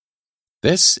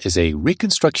This is a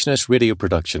Reconstructionist radio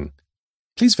production.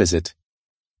 Please visit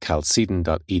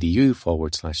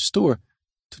chalcedon.edu/store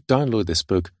to download this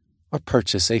book or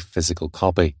purchase a physical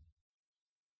copy.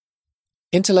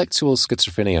 Intellectual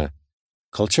Schizophrenia,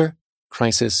 Culture,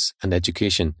 Crisis and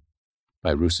Education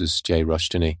by Rousas J.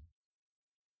 Rushdoony.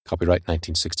 Copyright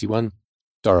 1961,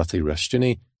 Dorothy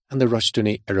Rushdoony and the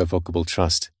Rushdoony Irrevocable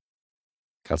Trust.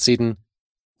 Chalcedon,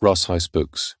 Ross House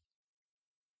Books.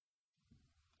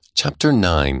 Chapter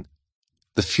 9.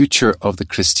 The Future of the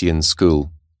Christian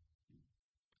School.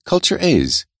 Culture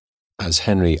is, as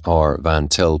Henry R. Van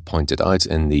Til pointed out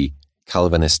in the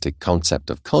Calvinistic Concept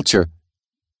of Culture,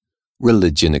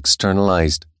 religion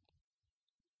externalized.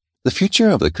 The future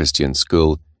of the Christian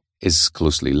school is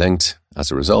closely linked, as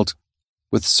a result,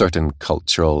 with certain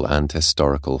cultural and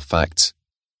historical facts.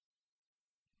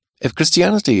 If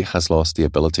Christianity has lost the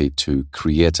ability to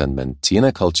create and maintain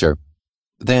a culture,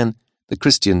 then the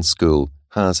Christian school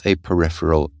has a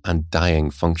peripheral and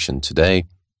dying function today.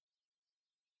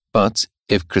 But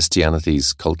if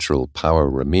Christianity's cultural power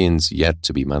remains yet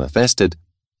to be manifested,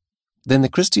 then the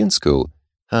Christian school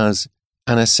has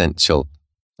an essential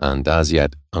and as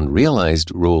yet unrealized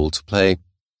role to play.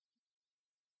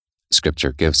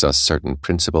 Scripture gives us certain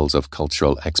principles of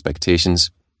cultural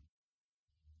expectations.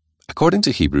 According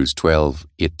to Hebrews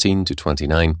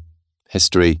 12:18-29,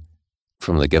 history,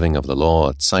 from the giving of the law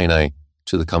at Sinai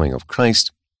to the coming of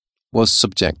Christ, was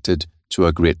subjected to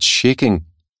a great shaking,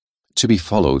 to be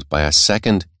followed by a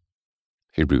second.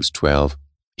 Hebrews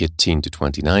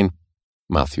 12:18-29,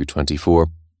 Matthew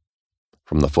 24,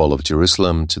 from the fall of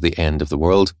Jerusalem to the end of the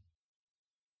world.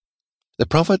 The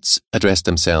prophets addressed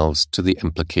themselves to the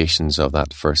implications of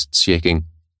that first shaking,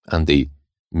 and the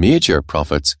major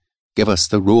prophets give us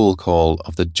the roll call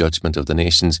of the judgment of the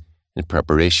nations in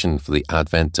preparation for the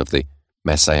advent of the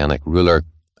Messianic ruler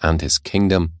and his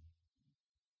kingdom.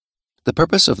 The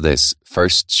purpose of this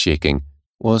first shaking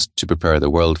was to prepare the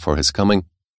world for his coming,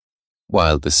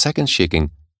 while the second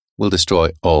shaking will destroy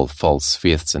all false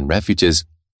faiths and refuges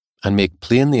and make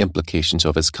plain the implications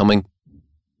of his coming,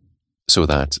 so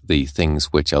that the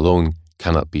things which alone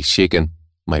cannot be shaken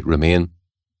might remain.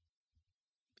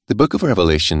 The book of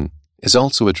Revelation is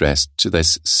also addressed to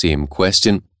this same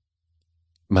question.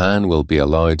 Man will be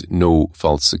allowed no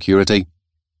false security,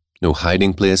 no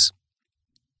hiding place,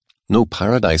 no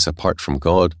paradise apart from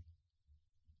God,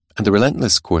 and the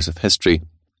relentless course of history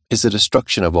is the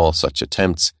destruction of all such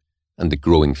attempts and the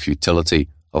growing futility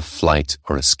of flight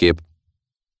or escape.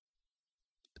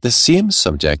 The same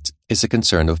subject is a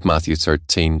concern of Matthew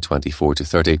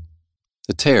 13:24-30,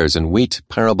 the tares and wheat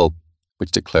parable, which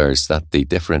declares that the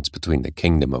difference between the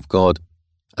kingdom of God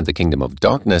and the kingdom of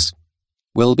darkness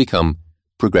will become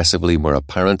progressively more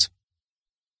apparent.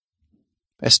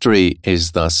 History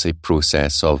is thus a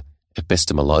process of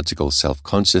epistemological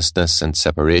self-consciousness and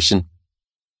separation.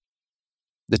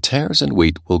 The tares and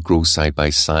wheat will grow side by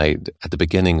side, at the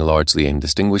beginning largely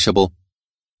indistinguishable.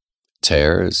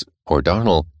 Tares, or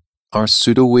darnel, are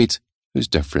pseudo-wheat, whose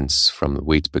difference from the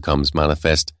wheat becomes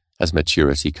manifest as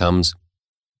maturity comes.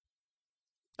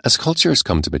 As cultures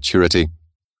come to maturity,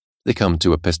 they come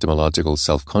to epistemological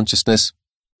self-consciousness,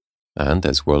 and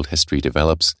as world history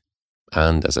develops,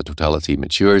 and as a totality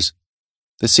matures,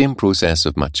 the same process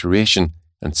of maturation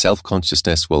and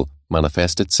self-consciousness will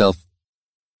manifest itself.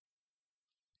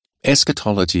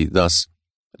 Eschatology, thus,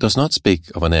 does not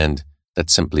speak of an end that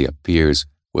simply appears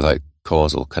without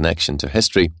causal connection to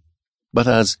history, but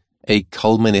as a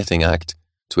culminating act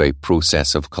to a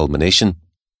process of culmination.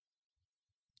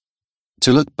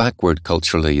 To look backward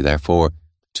culturally, therefore,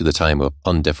 to the time of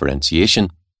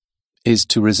undifferentiation, is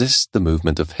to resist the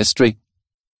movement of history.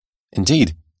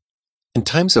 Indeed, in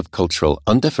times of cultural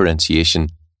undifferentiation,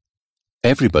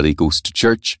 everybody goes to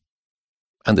church,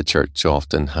 and the church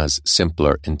often has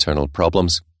simpler internal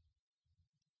problems.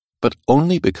 But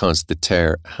only because the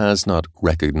tare has not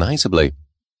recognizably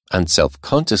and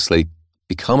self-consciously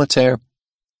become a tare,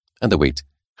 and the wheat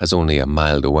has only a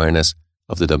mild awareness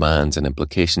of the demands and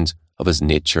implications of his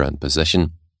nature and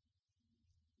position.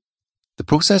 The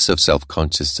process of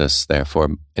self-consciousness,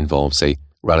 therefore, involves a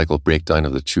radical breakdown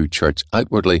of the true church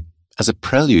outwardly as a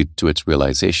prelude to its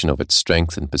realization of its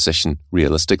strength and position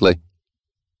realistically.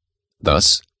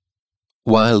 Thus,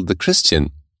 while the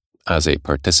Christian, as a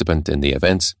participant in the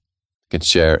events, can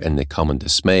share in the common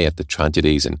dismay at the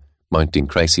tragedies and mounting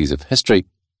crises of history,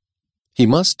 he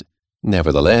must,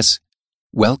 nevertheless,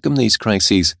 welcome these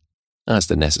crises as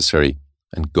the necessary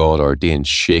and God-ordained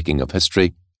shaking of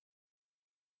history.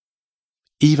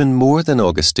 Even more than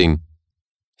Augustine,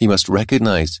 he must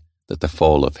recognize that the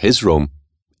fall of his Rome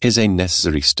is a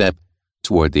necessary step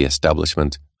toward the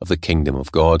establishment of the kingdom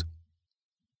of God.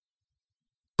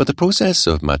 But the process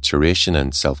of maturation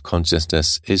and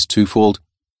self-consciousness is twofold.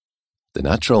 The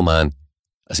natural man,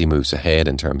 as he moves ahead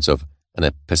in terms of an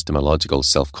epistemological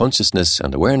self-consciousness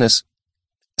and awareness,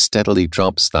 steadily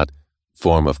drops that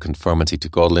form of conformity to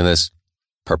godliness,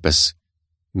 purpose,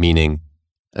 meaning,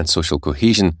 and social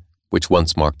cohesion which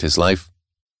once marked his life.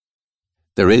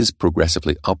 There is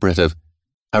progressively operative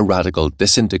a radical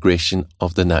disintegration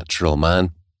of the natural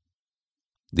man.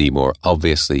 The more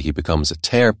obviously he becomes a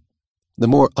tare, the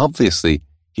more obviously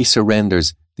he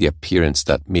surrenders the appearance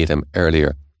that made him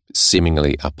earlier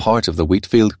seemingly a part of the wheat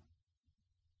field.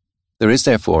 There is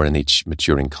therefore in each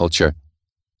maturing culture,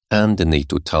 and in the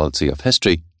totality of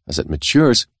history as it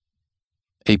matures,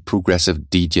 a progressive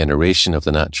degeneration of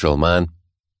the natural man,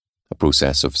 a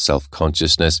process of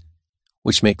self-consciousness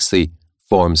which makes the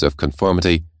forms of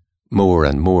conformity more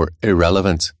and more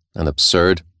irrelevant and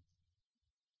absurd.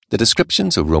 The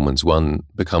descriptions of Romans 1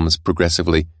 becomes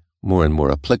progressively more and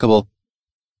more applicable.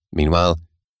 Meanwhile,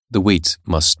 the wheat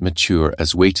must mature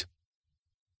as wheat.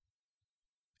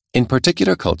 In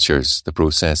particular cultures, the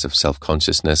process of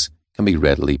self-consciousness can be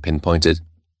readily pinpointed.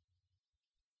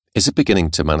 Is it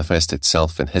beginning to manifest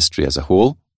itself in history as a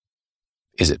whole?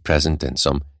 Is it present in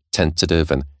some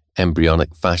tentative and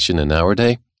embryonic fashion in our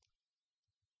day?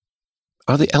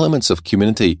 Are the elements of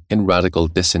community in radical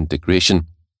disintegration,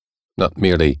 not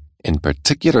merely in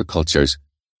particular cultures,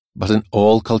 but in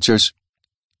all cultures?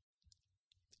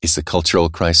 Is the cultural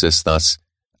crisis thus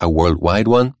a worldwide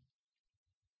one?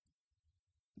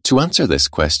 To answer this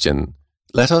question,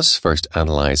 let us first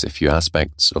analyse a few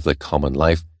aspects of the common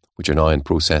life which are now in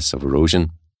process of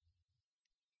erosion.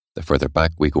 The further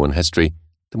back we go in history,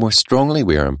 the more strongly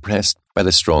we are impressed by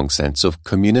the strong sense of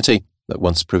community that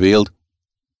once prevailed.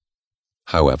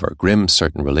 However grim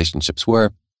certain relationships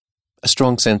were, a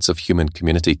strong sense of human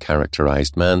community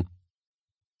characterised man.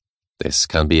 This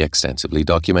can be extensively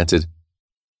documented,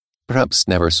 perhaps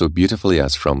never so beautifully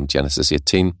as from Genesis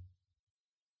 18.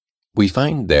 We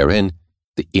find therein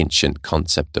the ancient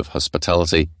concept of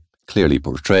hospitality clearly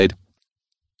portrayed.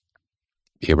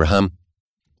 Abraham,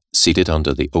 seated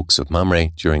under the oaks of Mamre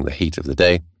during the heat of the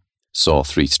day, saw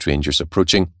 3 strangers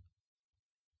approaching.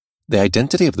 The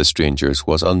identity of the strangers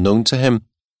was unknown to him,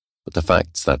 but the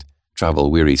facts that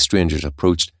travel-weary strangers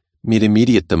approached made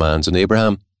immediate demands on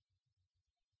Abraham.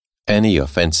 Any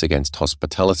offence against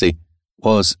hospitality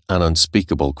was an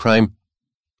unspeakable crime,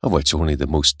 of which only the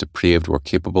most depraved were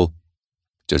capable.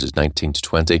 Judges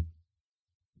 19-20.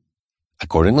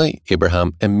 Accordingly,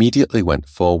 Abraham immediately went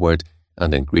forward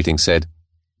and in greeting said,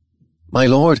 "My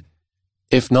Lord,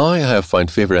 if now I have found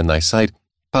favour in thy sight,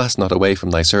 pass not away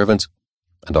from thy servant,"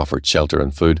 and offered shelter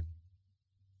and food.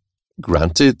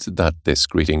 Granted that this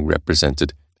greeting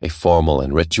represented a formal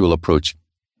and ritual approach,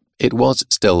 it was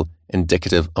still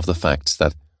indicative of the fact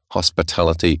that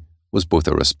hospitality was both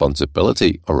a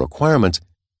responsibility or requirement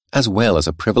as well as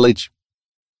a privilege.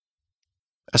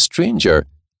 A stranger,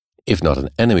 if not an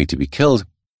enemy to be killed,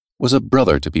 was a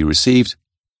brother to be received.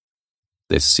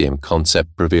 This same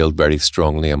concept prevailed very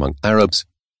strongly among Arabs,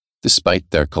 despite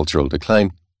their cultural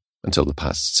decline, until the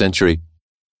past century,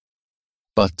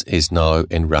 but is now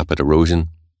in rapid erosion.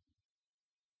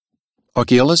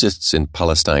 Archaeologists in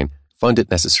Palestine found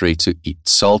it necessary to eat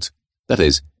salt, that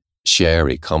is, share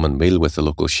a common meal with the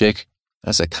local sheikh,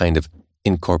 as a kind of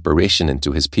incorporation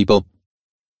into his people.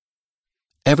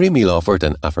 Every meal offered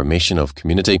an affirmation of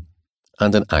community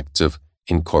and an act of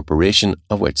incorporation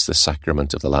of which the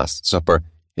sacrament of the Last Supper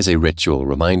is a ritual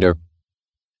reminder.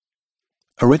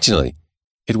 Originally,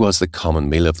 it was the common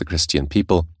meal of the Christian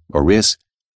people or race,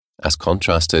 as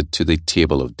contrasted to the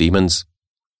table of demons.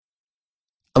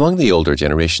 Among the older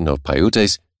generation of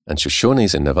Paiutes and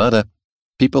Shoshones in Nevada,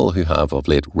 people who have of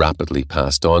late rapidly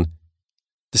passed on,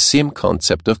 the same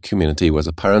concept of community was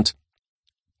apparent.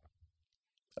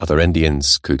 Other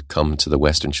Indians could come to the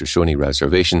Western Shoshone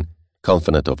Reservation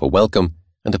confident of a welcome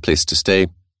and a place to stay,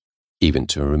 even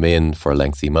to remain for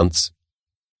lengthy months.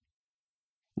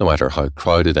 No matter how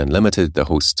crowded and limited the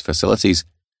host's facilities,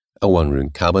 a one-room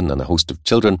cabin and a host of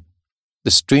children,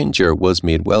 the stranger was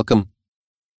made welcome.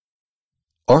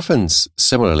 Orphans,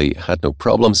 similarly, had no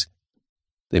problems.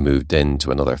 They moved in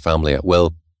to another family at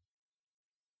will.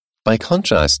 By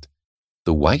contrast,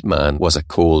 the white man was a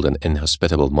cold and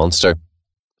inhospitable monster,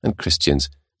 and Christians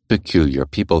peculiar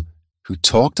people who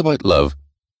talked about love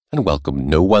and welcomed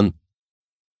no one.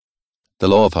 The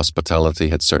law of hospitality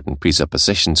had certain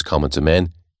presuppositions common to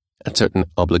men and certain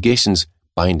obligations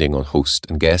binding on host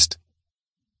and guest.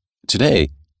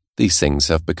 Today, these things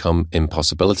have become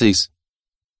impossibilities.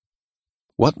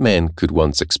 What men could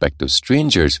once expect of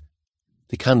strangers,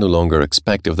 they can no longer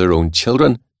expect of their own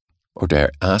children or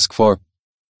dare ask for.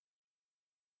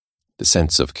 The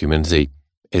sense of community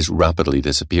is rapidly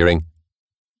disappearing,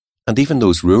 and even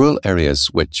those rural areas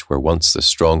which were once the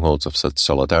strongholds of such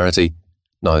solidarity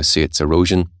now see its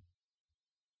erosion.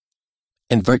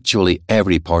 In virtually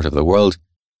every part of the world,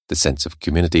 the sense of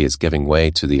community is giving way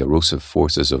to the erosive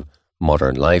forces of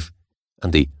modern life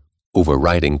and the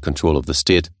overriding control of the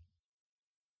state.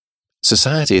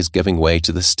 Society is giving way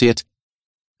to the state,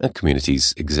 and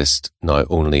communities exist now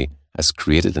only as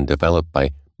created and developed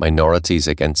by minorities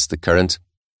against the current.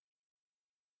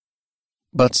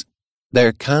 But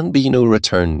there can be no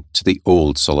return to the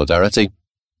old solidarity.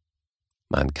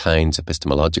 Mankind's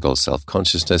epistemological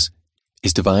self-consciousness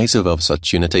is divisive of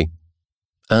such unity,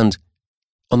 and,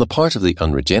 on the part of the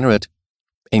unregenerate,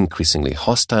 increasingly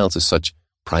hostile to such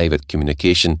private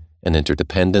communication and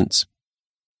interdependence.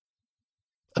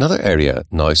 Another area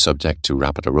now subject to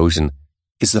rapid erosion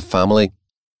is the family.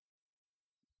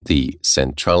 The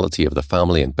centrality of the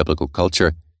family in biblical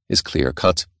culture is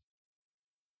clear-cut.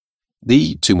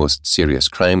 The two most serious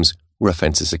crimes were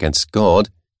offences against God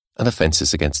and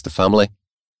offences against the family.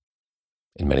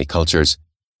 In many cultures,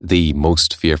 the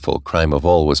most fearful crime of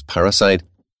all was parricide,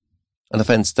 an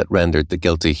offence that rendered the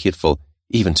guilty hateful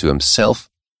even to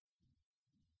himself.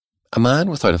 A man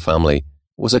without a family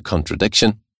was a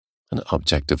contradiction, an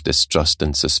object of distrust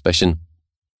and suspicion.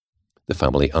 The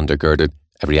family undergirded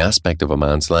every aspect of a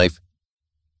man's life,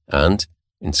 and,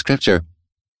 in Scripture,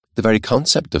 the very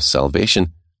concept of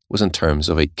salvation was in terms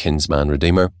of a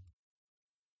kinsman-redeemer.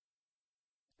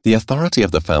 The authority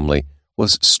of the family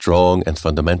was strong and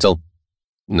fundamental,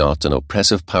 not an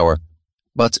oppressive power,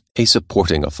 but a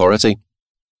supporting authority.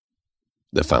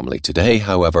 The family today,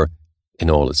 however, in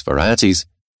all its varieties,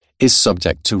 is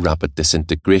subject to rapid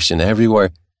disintegration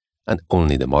everywhere, and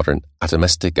only the modern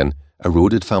atomistic and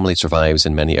eroded family survives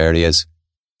in many areas.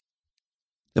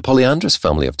 The polyandrous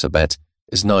family of Tibet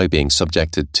is now being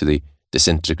subjected to the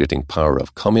disintegrating power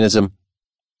of communism,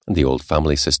 and the old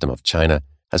family system of China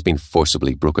has been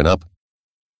forcibly broken up.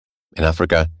 In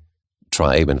Africa,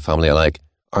 tribe and family alike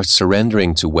are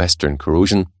surrendering to Western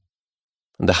corrosion,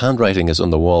 and the handwriting is on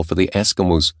the wall for the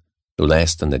Eskimos, no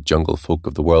less than the jungle folk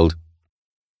of the world.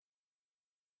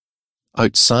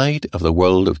 Outside of the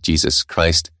world of Jesus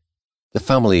Christ, the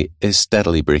family is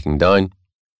steadily breaking down.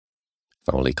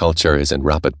 Family culture is in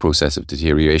rapid process of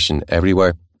deterioration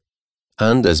everywhere,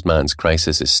 and as man's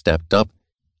crisis is stepped up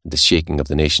and the shaking of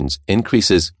the nations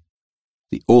increases,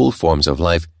 the old forms of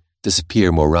life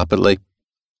disappear more rapidly,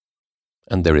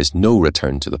 and there is no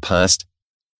return to the past.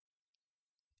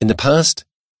 In the past,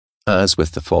 as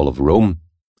with the fall of Rome,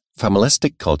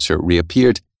 familistic culture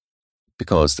reappeared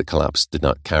because the collapse did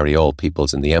not carry all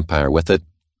peoples in the empire with it.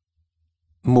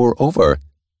 Moreover,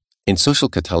 in social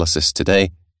catalysis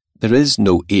today, there is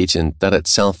no agent that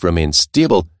itself remains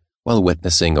stable while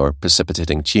witnessing or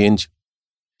precipitating change.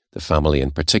 The family in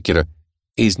particular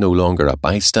is no longer a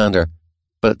bystander,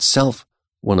 but itself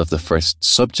one of the first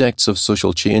subjects of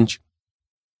social change.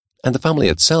 And the family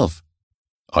itself,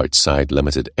 outside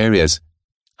limited areas,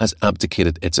 has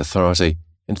abdicated its authority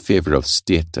in favour of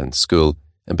state and school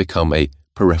and become a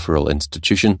peripheral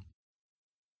institution.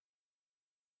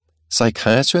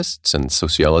 Psychiatrists and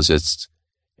sociologists,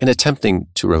 in attempting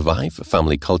to revive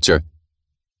family culture,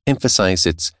 emphasise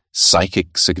its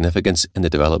psychic significance in the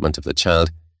development of the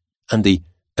child and the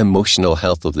emotional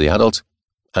health of the adult,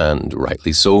 and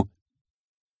rightly so.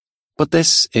 But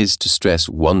this is to stress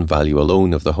one value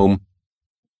alone of the home.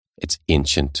 Its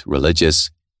ancient religious,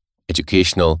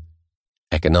 educational,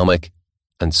 economic,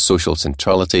 and social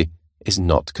centrality is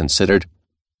not considered,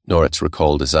 nor its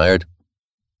recall desired.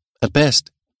 At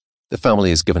best, the family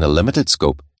is given a limited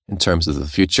scope in terms of the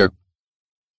future.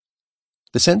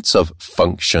 The sense of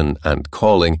function and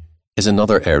calling is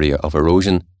another area of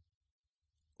erosion.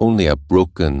 Only a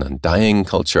broken and dying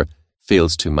culture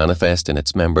fails to manifest in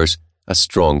its members a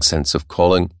strong sense of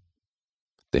calling.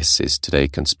 This is today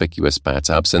conspicuous by its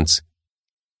absence.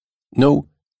 No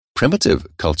primitive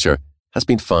culture has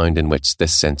been found in which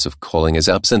this sense of calling is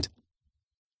absent.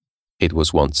 It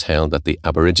was once held that the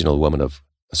Aboriginal woman of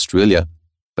Australia,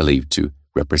 believed to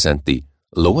represent the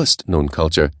lowest known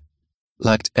culture,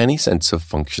 lacked any sense of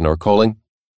function or calling.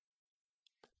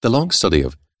 The long study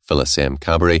of Phyllis M.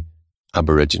 Cabery,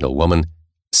 Aboriginal Woman,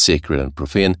 Sacred and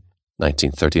Profane,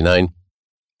 1939,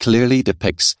 clearly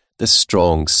depicts the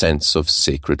strong sense of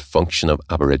sacred function of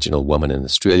Aboriginal women in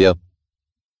Australia.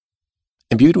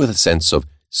 Imbued with a sense of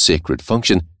sacred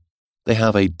function, they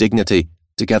have a dignity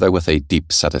together with a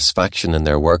deep satisfaction in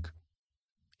their work.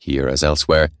 Here, as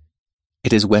elsewhere,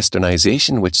 it is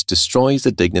westernization which destroys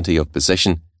the dignity of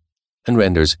position and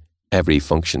renders every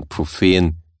function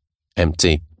profane,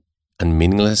 empty, and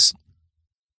meaningless.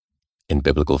 In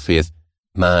biblical faith,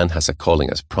 man has a calling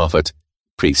as prophet,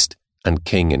 priest, and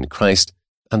king in Christ,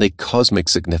 and a cosmic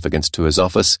significance to his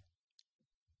office.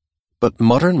 But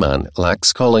modern man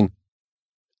lacks calling.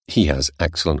 He has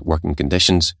excellent working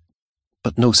conditions,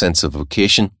 but no sense of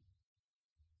vocation.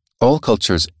 All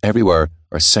cultures everywhere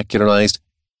are secularized.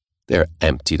 They are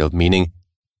emptied of meaning.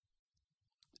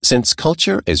 Since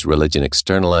culture is religion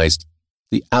externalized,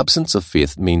 the absence of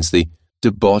faith means the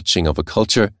debauching of a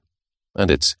culture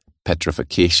and its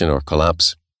petrification or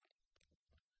collapse.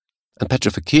 And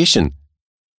petrification,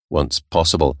 once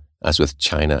possible, as with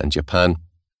China and Japan,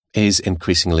 is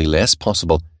increasingly less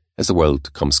possible as the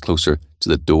world comes closer to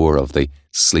the door of the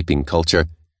sleeping culture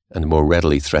and more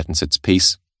readily threatens its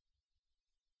peace.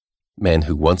 Men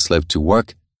who once lived to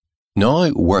work now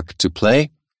work to play,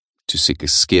 to seek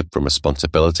escape from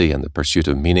responsibility and the pursuit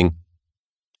of meaning.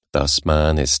 Thus,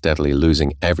 man is steadily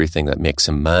losing everything that makes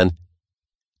him man,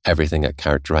 everything that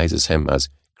characterizes him as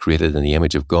created in the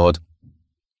image of God.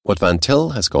 What Van Til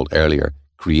has called earlier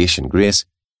creation grace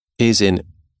is in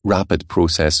rapid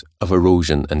process of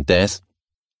erosion and death.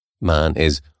 Man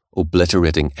is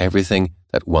obliterating everything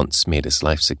that once made his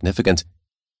life significant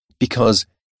because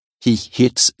he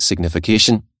hates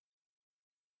signification.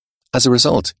 As a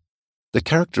result, the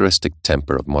characteristic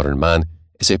temper of modern man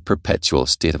is a perpetual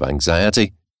state of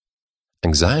anxiety.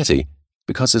 Anxiety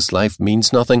because his life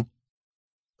means nothing.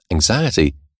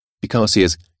 Anxiety because he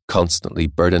is constantly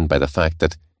burdened by the fact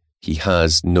that he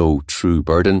has no true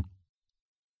burden.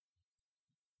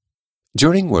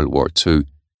 During World War II,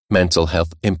 mental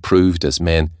health improved as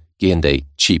men gained a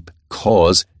cheap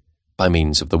cause by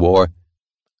means of the war,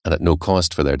 and at no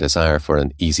cost for their desire for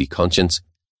an easy conscience.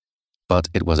 But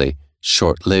it was a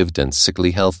short-lived and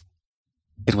sickly health.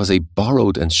 It was a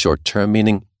borrowed and short-term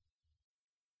meaning.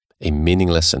 A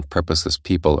meaningless and purposeless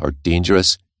people are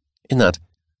dangerous in that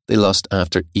they lust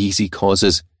after easy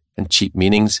causes and cheap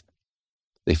meanings.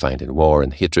 They find in war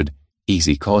and hatred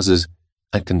easy causes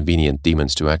and convenient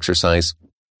demons to exercise.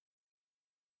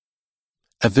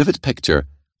 A vivid picture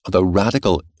of the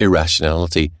radical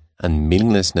irrationality and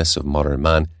meaninglessness of modern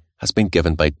man has been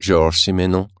given by Georges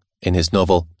Simenon in his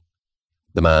novel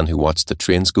The Man Who Watched the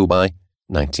Trains Go By,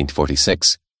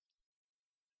 1946.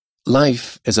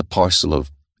 Life is a parcel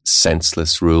of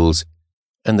senseless rules,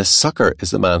 and the sucker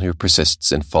is the man who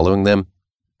persists in following them.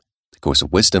 The course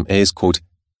of wisdom is, quote,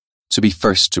 to be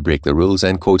first to break the rules,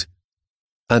 end quote,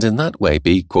 and in that way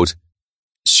be, quote,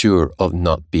 sure of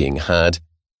not being had,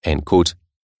 end quote.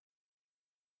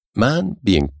 Man,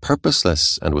 being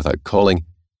purposeless and without calling,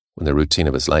 when the routine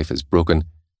of his life is broken,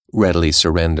 readily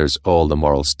surrenders all the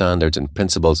moral standards and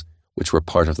principles which were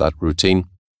part of that routine.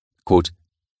 Quote,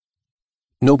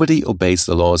 nobody obeys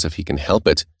the laws if he can help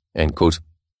it, end quote.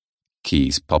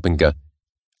 Kees Poppinga,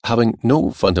 having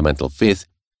no fundamental faith,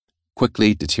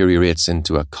 quickly deteriorates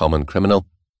into a common criminal.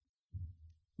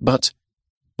 But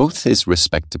both his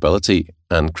respectability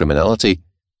and criminality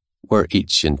were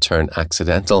each in turn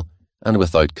accidental and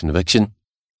without conviction.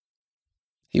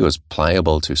 He was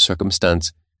pliable to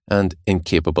circumstance and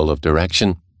incapable of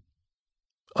direction.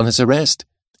 On his arrest,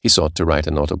 he sought to write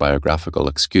an autobiographical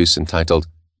excuse entitled,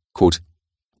 quote,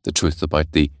 The Truth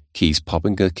About the Kees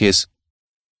Poppinga Case,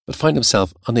 but found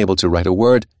himself unable to write a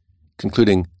word,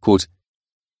 concluding, quote,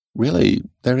 really,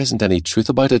 there isn't any truth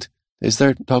about it, is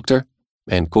there, Doctor?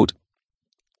 End quote.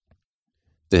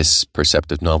 This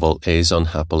perceptive novel is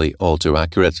unhappily all too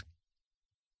accurate.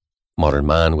 Modern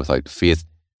man without faith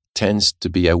tends to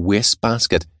be a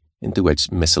wastebasket into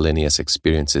which miscellaneous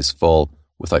experiences fall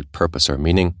without purpose or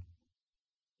meaning.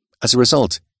 As a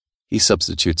result, he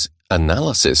substitutes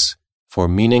analysis for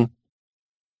meaning,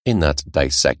 in that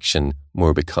dissection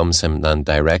more becomes him than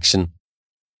direction.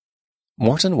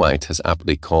 Morton White has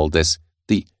aptly called this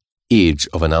the age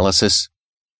of analysis.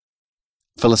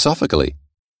 Philosophically,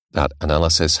 that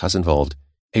analysis has involved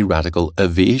a radical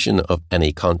evasion of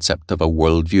any concept of a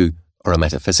worldview or a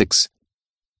metaphysics.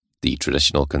 The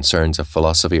traditional concerns of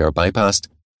philosophy are bypassed,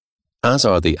 as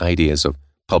are the ideas of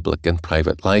public and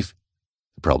private life,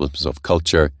 the problems of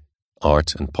culture,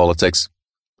 art and politics,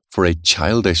 for a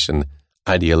childish and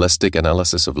idealistic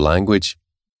analysis of language.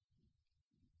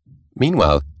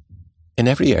 Meanwhile, in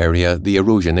every area the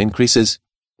erosion increases,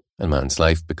 and man's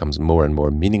life becomes more and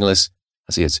more meaningless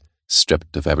as he is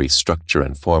stripped of every structure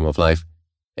and form of life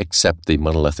except the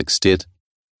monolithic state.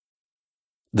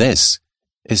 This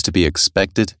is to be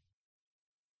expected.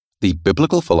 The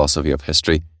biblical philosophy of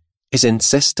history is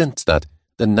insistent that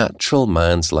the natural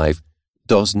man's life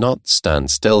does not stand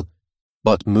still,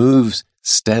 but moves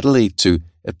steadily to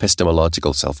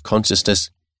epistemological self-consciousness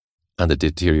and the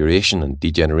deterioration and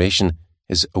degeneration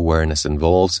his awareness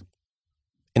involves.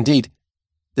 Indeed,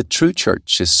 the true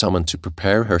church is summoned to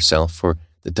prepare herself for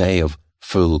the day of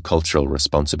full cultural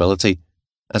responsibility,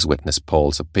 as witness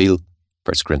Paul's appeal,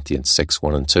 1 Corinthians 6,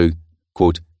 1 and 2,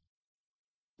 quote,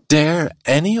 "Dare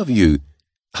any of you,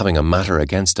 having a matter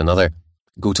against another,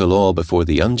 go to law before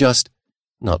the unjust,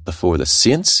 not before the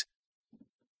saints?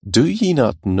 Do ye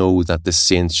not know that the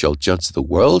saints shall judge the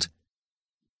world?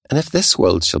 And if this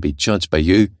world shall be judged by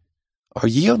you, are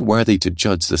ye unworthy to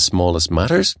judge the smallest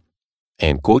matters?"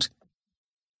 End quote.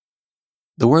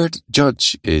 The word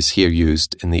judge is here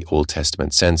used in the Old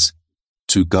Testament sense,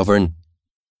 to govern.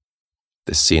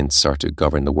 The saints are to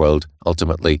govern the world,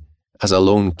 ultimately, as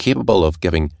alone capable of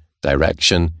giving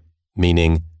direction,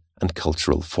 meaning, and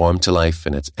cultural form to life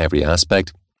in its every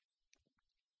aspect.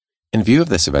 In view of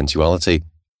this eventuality,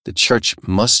 the Church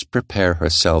must prepare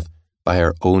herself by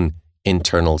her own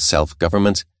internal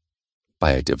self-government,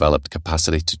 by a developed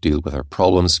capacity to deal with her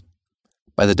problems,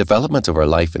 by the development of her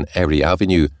life in every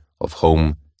avenue of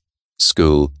home,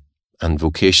 school, and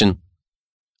vocation,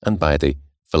 and by the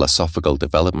philosophical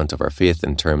development of her faith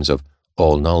in terms of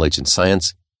all knowledge and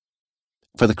science.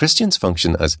 For the Christian's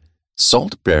function as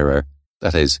salt-bearer,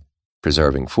 that is,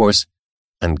 preserving force,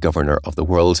 and governor of the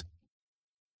world.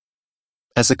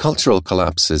 As the cultural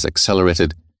collapse is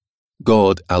accelerated,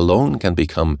 God alone can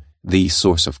become the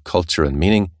source of culture and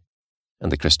meaning,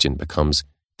 and the Christian becomes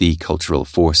the cultural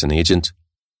force and agent.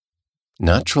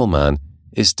 Natural man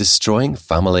is destroying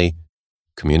family,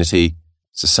 community,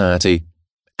 society,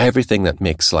 everything that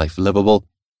makes life livable,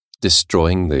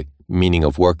 destroying the meaning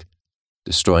of work,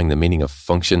 destroying the meaning of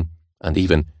function, and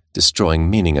even destroying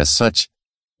meaning as such.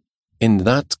 In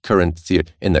that current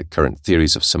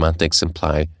theories of semantics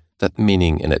imply that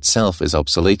meaning in itself is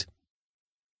obsolete.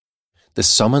 The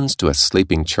summons to a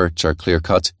sleeping church are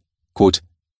clear-cut. Quote,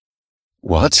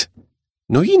 "What?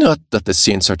 Know ye not that the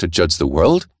saints are to judge the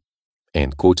world?"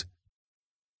 End quote.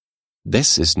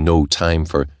 This is no time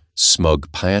for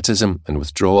smug pietism and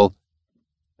withdrawal.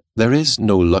 There is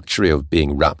no luxury of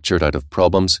being raptured out of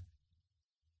problems.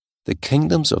 The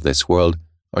kingdoms of this world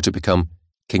are to become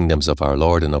kingdoms of our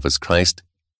Lord and of His Christ.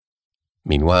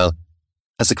 Meanwhile,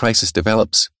 as the crisis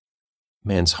develops,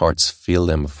 men's hearts fail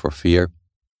them for fear.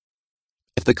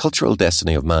 If the cultural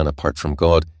destiny of man apart from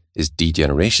God is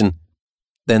degeneration,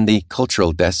 then the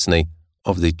cultural destiny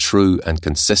of the true and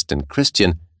consistent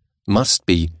Christian must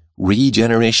be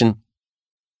regeneration.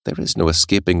 There is no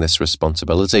escaping this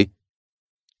responsibility.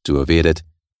 To evade it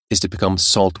is to become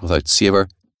salt without savour,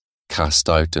 cast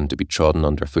out and to be trodden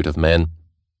under foot of men.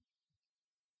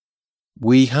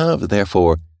 We have,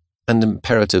 therefore, an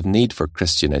imperative need for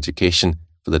Christian education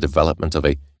for the development of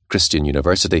a Christian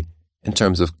university in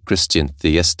terms of Christian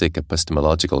theistic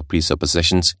epistemological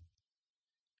presuppositions.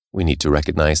 We need to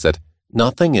recognise that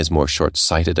nothing is more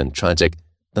short-sighted and tragic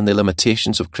than the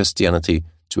limitations of Christianity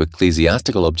to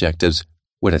ecclesiastical objectives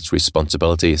when its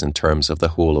responsibility is in terms of the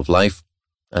whole of life,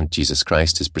 and Jesus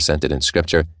Christ is presented in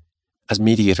Scripture as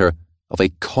mediator of a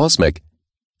cosmic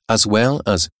as well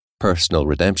as personal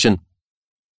redemption.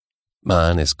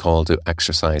 Man is called to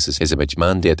exercise his image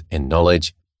mandate in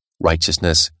knowledge,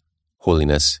 righteousness,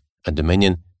 holiness, and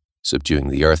dominion, subduing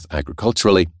the earth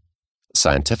agriculturally,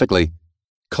 scientifically,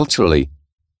 culturally,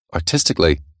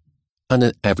 artistically, and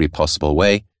in every possible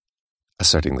way,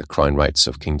 asserting the crown rights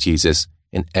of King Jesus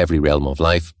in every realm of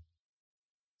life,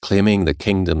 claiming the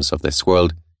kingdoms of this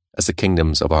world as the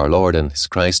kingdoms of our Lord and His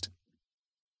Christ.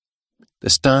 The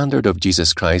standard of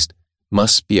Jesus Christ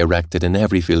must be erected in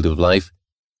every field of life.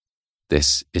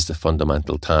 This is the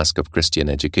fundamental task of Christian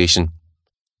education,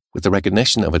 with the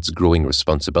recognition of its growing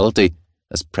responsibility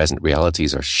as present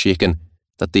realities are shaken,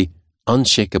 that the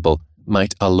unshakable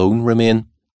might alone remain.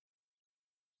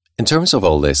 In terms of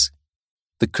all this,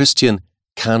 the Christian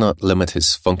cannot limit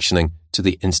his functioning to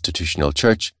the institutional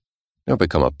church, nor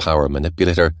become a power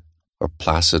manipulator, or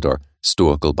placid or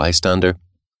stoical bystander.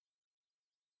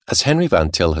 As Henry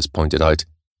Van Til has pointed out,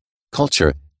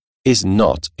 culture is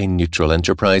not a neutral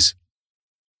enterprise.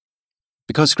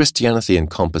 Because Christianity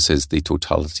encompasses the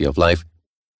totality of life,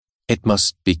 it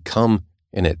must become,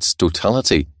 in its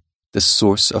totality, the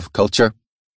source of culture.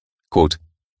 Quote,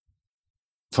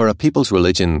 "For a people's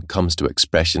religion comes to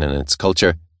expression in its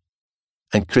culture,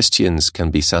 and Christians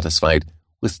can be satisfied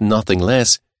with nothing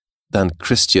less than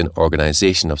Christian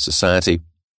organization of society."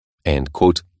 End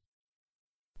quote.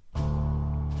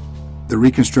 The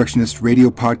Reconstructionist Radio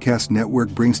Podcast Network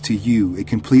brings to you a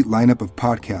complete lineup of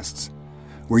podcasts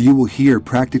where you will hear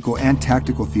practical and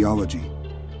tactical theology,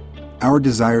 Our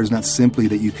desire is not simply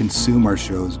that you consume our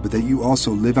shows, but that you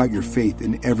also live out your faith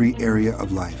in every area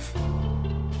of life.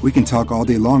 We can talk all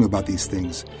day long about these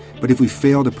things, but if we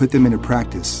fail to put them into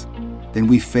practice, then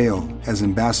we fail as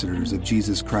ambassadors of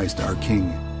Jesus Christ, our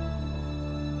King.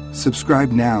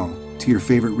 Subscribe now to your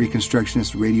favorite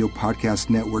Reconstructionist Radio Podcast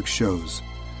Network shows,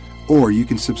 or you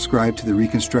can subscribe to the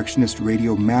Reconstructionist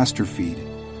Radio Master Feed,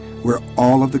 where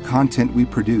all of the content we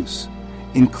produce,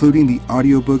 including the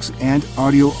audiobooks and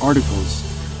audio articles,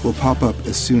 will pop up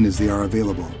as soon as they are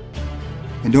available.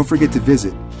 And don't forget to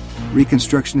visit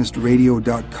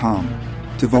ReconstructionistRadio.com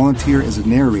to volunteer as a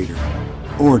narrator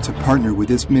or to partner with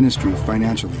this ministry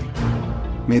financially.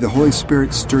 May the Holy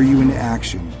Spirit stir you into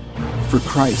action for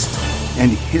Christ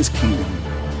and His kingdom.